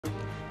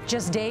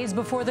Just days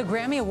before the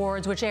Grammy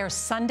Awards, which air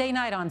Sunday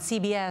night on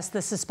CBS,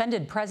 the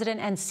suspended president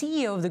and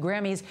CEO of the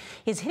Grammys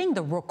is hitting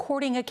the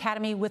Recording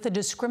Academy with a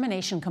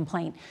discrimination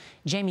complaint.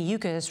 Jamie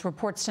Yuccas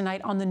reports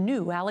tonight on the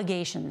new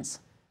allegations.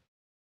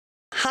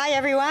 Hi,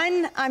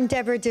 everyone. I'm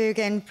Deborah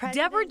Dugan.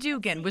 Deborah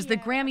Dugan was the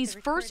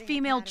Grammys' first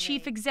female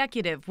chief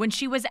executive when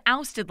she was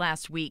ousted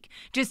last week,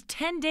 just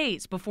 10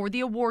 days before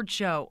the award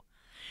show.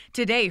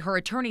 Today, her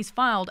attorneys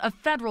filed a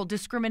federal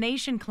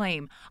discrimination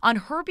claim on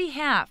her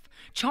behalf,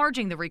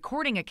 charging the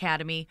Recording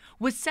Academy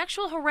with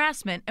sexual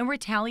harassment and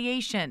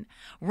retaliation,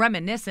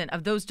 reminiscent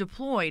of those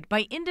deployed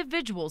by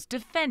individuals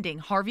defending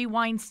Harvey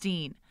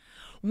Weinstein.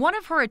 One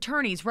of her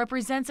attorneys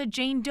represents a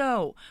Jane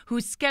Doe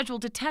who's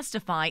scheduled to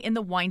testify in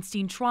the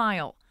Weinstein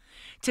trial.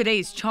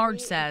 Today's charge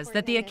says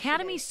that the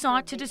Academy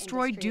sought to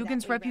destroy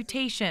Dugan's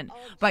reputation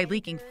by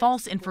leaking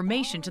false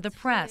information to the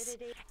press.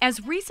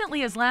 As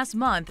recently as last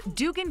month,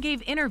 Dugan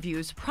gave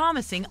interviews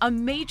promising a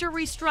major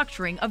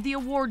restructuring of the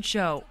award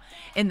show.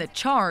 In the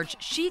charge,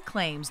 she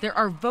claims there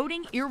are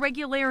voting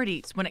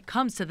irregularities when it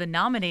comes to the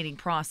nominating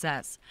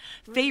process,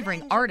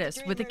 favoring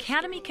artists with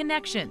Academy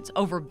connections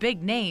over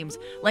big names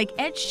like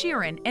Ed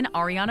Sheeran and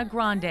Ariana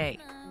Grande.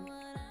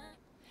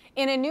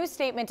 In a new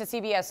statement to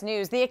CBS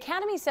News, the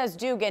Academy says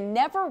Dugan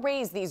never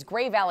raised these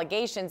grave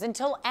allegations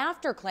until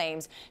after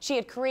claims she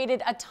had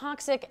created a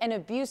toxic and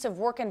abusive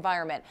work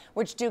environment,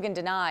 which Dugan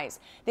denies.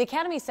 The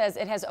Academy says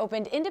it has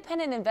opened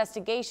independent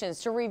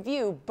investigations to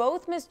review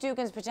both Ms.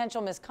 Dugan's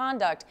potential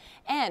misconduct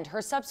and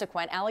her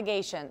subsequent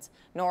allegations.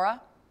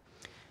 Nora?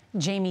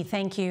 Jamie,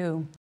 thank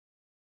you.